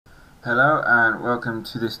Hello and welcome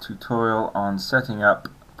to this tutorial on setting up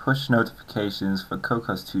push notifications for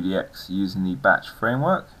Cocos2d-x using the batch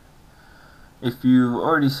framework. If you've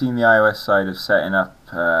already seen the iOS side of setting up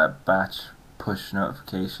batch push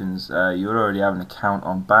notifications, you already have an account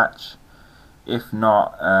on batch. If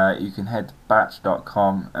not, you can head to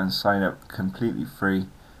batch.com and sign up completely free,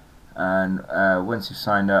 and once you've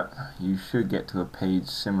signed up you should get to a page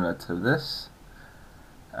similar to this.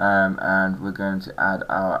 And we're going to add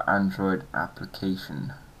our Android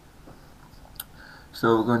application.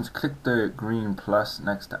 So we're going to click the green plus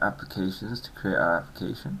next to applications to create our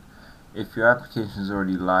application. If your application is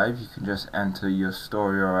already live, you can just enter your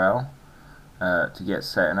store URL to get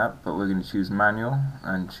set up, but we're going to choose manual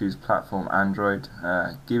and choose platform Android.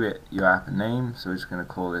 Give it your app a name, so we're just going to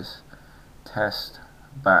call this test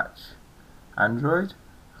batch Android,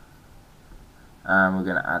 and we're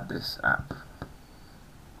going to add this app.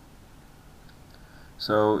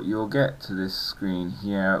 So you'll get to this screen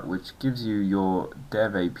here which gives you your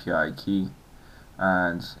dev API key,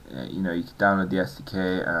 and you can download the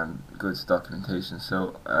SDK and go to documentation.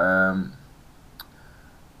 So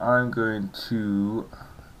I'm going to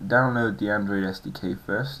download the Android SDK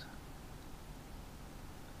first,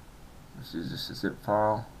 which is just a zip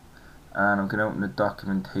file, and I'm going to open the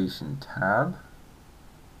documentation tab,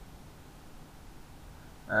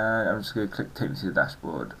 and I'm just going to click take me to the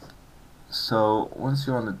dashboard. So once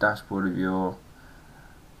you're on the dashboard of your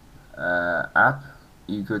app,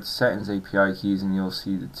 you go to settings API keys and you'll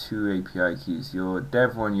see the two API keys. Your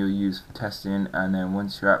dev one you'll use for testing, and then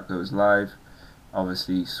once your app goes live,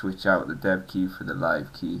 obviously switch out the dev key for the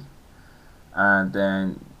live key. And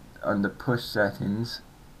then under push settings,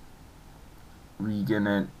 we're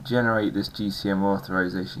gonna generate this GCM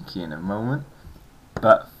authorization key in a moment,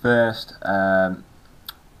 but first,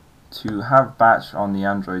 to have batch on the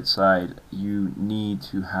Android side, you need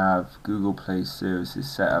to have Google Play services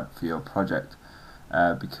set up for your project,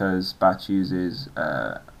 because batch uses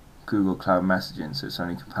Google Cloud Messaging, so it's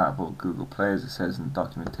only compatible with Google Play as it says in the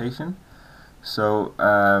documentation. So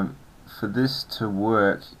for this to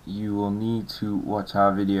work, you will need to watch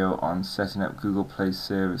our video on setting up Google Play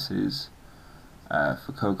services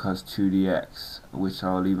for Cocos2d-x, which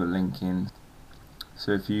I'll leave a link in.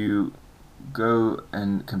 So if you go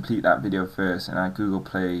and complete that video first and add Google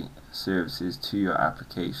Play services to your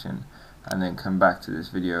application and then come back to this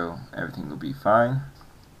video, everything will be fine.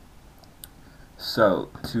 So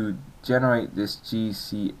to generate this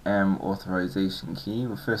GCM authorization key,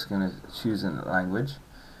 we're first going to choose a language,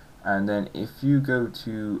 and then if you go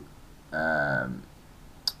to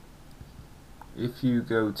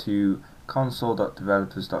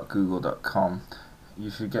console.developers.google.com, you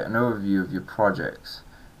should get an overview of your projects.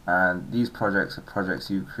 And these projects are projects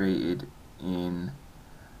you created in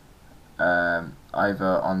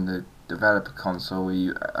either on the developer console where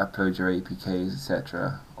you upload your APKs,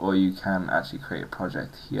 etc., or you can actually create a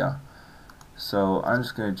project here. So I'm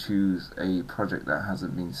just going to choose a project that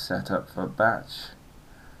hasn't been set up for batch,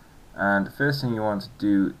 and the first thing you want to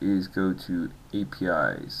do is go to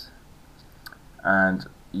APIs, and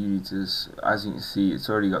you need to, as you can see, it's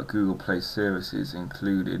already got Google Play services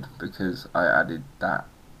included because I added that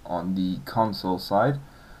on the console side.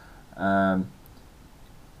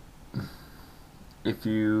 If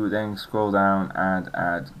you then scroll down and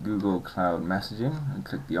add Google Cloud Messaging and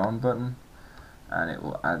click the on button, and it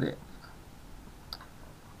will add it.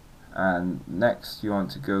 And next you want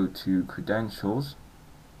to go to credentials,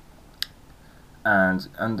 and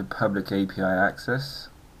under public API access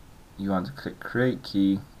you want to click create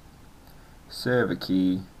key, server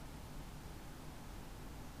key,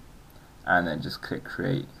 and then just click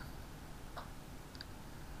create.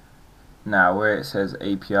 Now where it says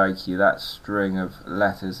API key, that string of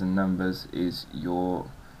letters and numbers is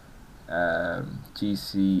your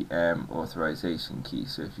GCM authorization key.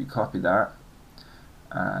 So if you copy that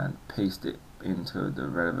and paste it into the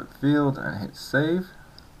relevant field and hit save,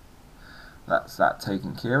 that's that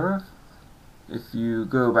taken care of. If you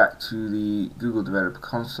go back to the Google Developer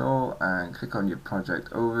Console and click on your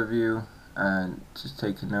project overview, and just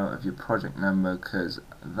take a note of your project number because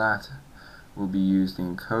that will be used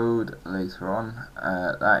in code later on.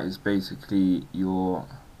 That is basically your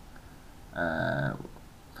go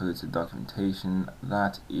to documentation,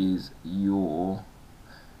 that is your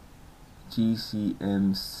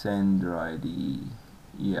GCM sender ID.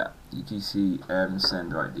 Yeah, your GCM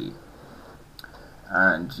sender ID,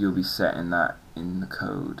 and you'll be setting that in the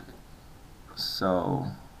code.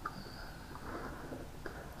 So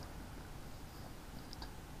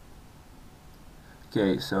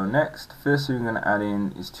okay, so next, first thing we're going to add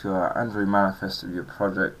in is to our Android manifest of your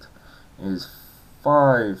project is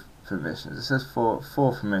 5 permissions. It says four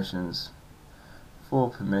permissions.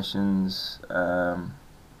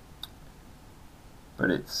 But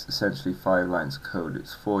it's essentially 5 lines of code.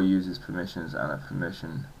 It's 4 users permissions and a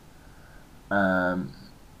permission.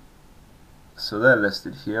 So they're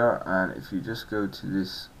listed here, and if you just go to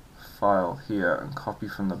this file here and copy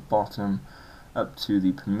from the bottom up to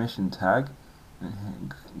the permission tag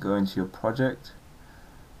and go into your project,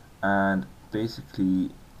 and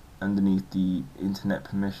basically underneath the internet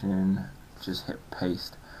permission just hit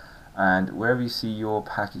paste, and wherever you see your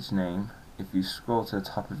package name, if you scroll to the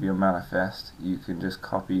top of your manifest, you can just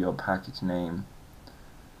copy your package name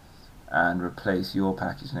and replace your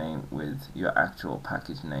package name with your actual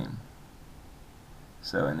package name.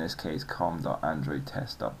 So in this case,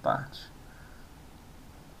 com.androidtest.batch.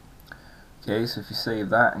 Okay, so if you save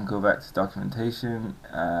that and go back to documentation,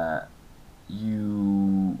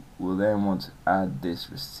 you will then want to add this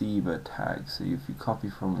receiver tag. So if you copy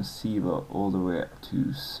from receiver all the way up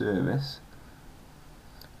to service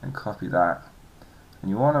and copy that, and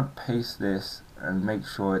you want to paste this and make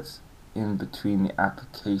sure it's in between the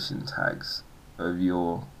application tags of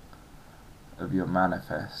your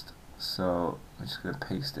manifest. So I'm just going to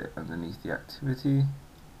paste it underneath the activity,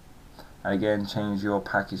 and again change your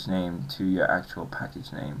package name to your actual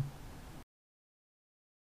package name.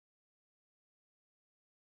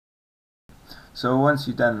 So once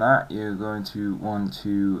you've done that, you're going to want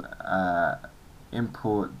to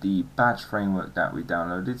import the batch framework that we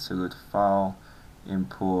downloaded. So go to File,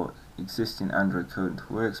 Import Existing Android Code into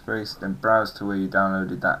Workspace, then browse to where you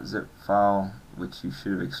downloaded that zip file, which you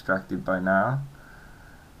should have extracted by now,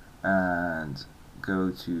 and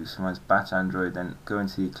go to Summarize Batch Android, then go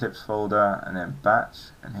into the Eclipse folder and then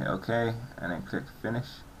Batch and hit OK, and then click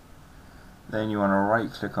Finish. Then you want to right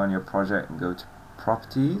click on your project and go to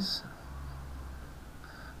Properties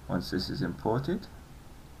once this is imported,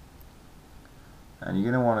 and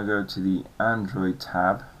you're going to want to go to the Android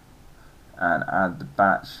tab and add the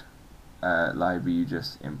batch library you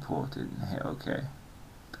just imported and hit OK.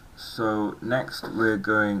 So next we're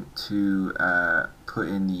going to put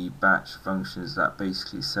in the batch functions that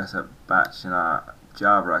basically set up batch in our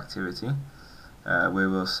Java activity, where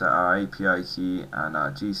we'll set our API key and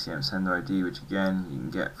our GCM sender ID, which again you can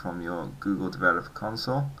get from your Google Developer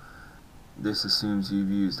Console. This assumes you've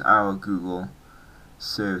used our Google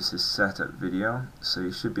Services Setup video, so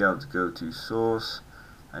you should be able to go to source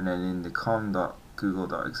and then in the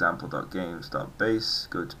com.google.example.games.base,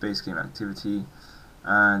 go to base game activity,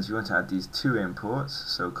 and you want to add these 2 imports,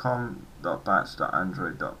 so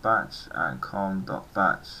com.batch.android.batch and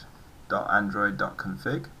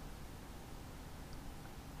com.batch.android.config.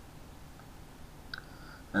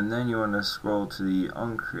 And then you want to scroll to the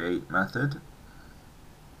onCreate method,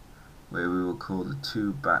 where we will call the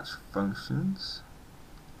 2 batch functions.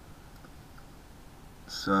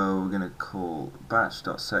 So we're going to call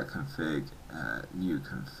batch.setConfig new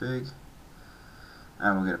config,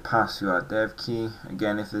 and we're going to pass through our dev key.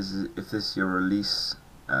 Again, if this is your release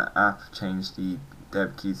app, change the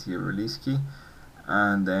dev key to your release key,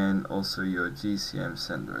 and then also your GCM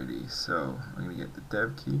sender ID. So I'm going to get the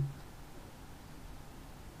dev key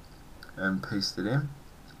and paste it in,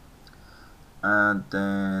 and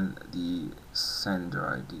then the sender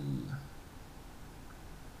ID,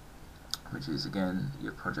 which is again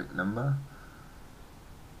your project number.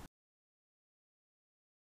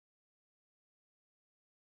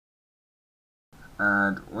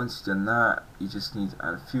 And once you've done that, you just need to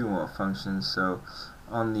add a few more functions. So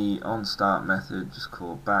on the onStart method, just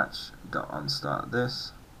call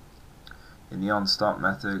batch.onStartThis. In the onStart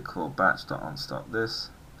method, call batch.onStartThis.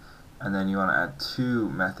 And then you want to add 2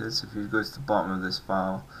 methods. So if you go to the bottom of this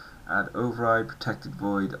file, add override protected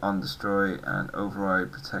void on destroy and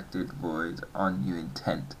override protected void on new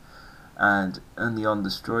intent. And in the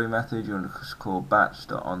onDestroy method, you want to just call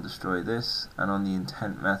batch.onDestroyThis, and on the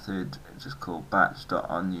intent method, just call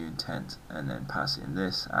batch.onNewIntent, and then pass in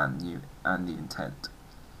this and the intent.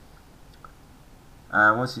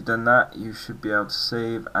 And once you've done that, you should be able to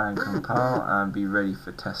save and compile and be ready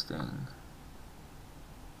for testing.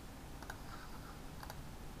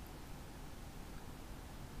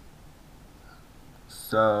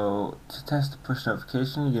 So to test the push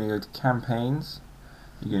notification, you're going to go to campaigns.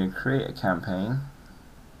 You're going to create a campaign,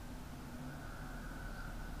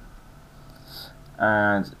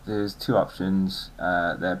 and there's 2 options.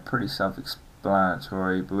 They're pretty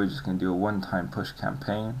self-explanatory, but we're just going to do a one-time push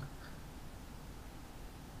campaign,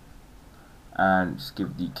 and just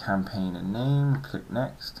give the campaign a name. Click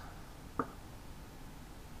next.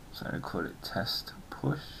 So I'm going to call it test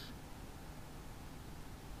push.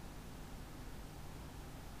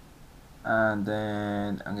 and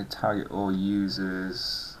then I'm going to target all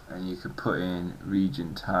users, and you can put in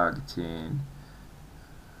region targeting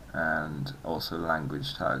and also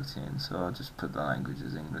language targeting. So I'll just put the language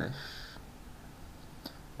as English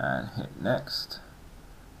and hit next.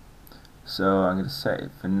 So I'm going to set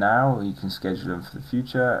it for now. You can schedule them for the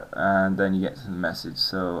future, and then you get to the message.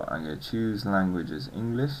 So I'm going to choose language as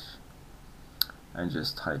English and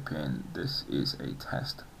just type in "this is a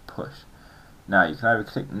test push." Now you can either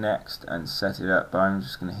click next and set it up, but I'm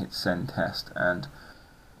just going to hit send test. And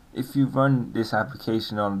if you run this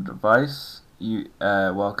application on a device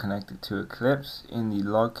while connected to Eclipse, in the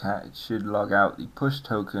logcat it should log out the push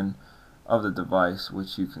token of the device,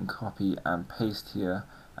 which you can copy and paste here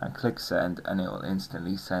and click send, and it will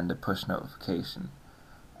instantly send a push notification,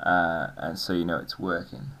 and so you know it's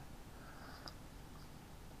working.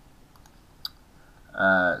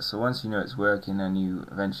 So once you know it's working and you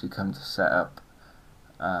eventually come to set up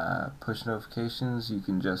push notifications, you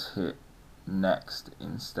can just hit next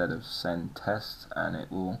instead of send test, and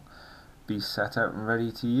it will be set up and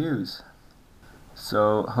ready to use.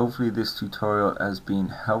 So hopefully this tutorial has been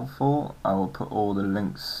helpful. I will put all the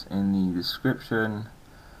links in the description,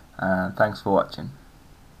 and thanks for watching.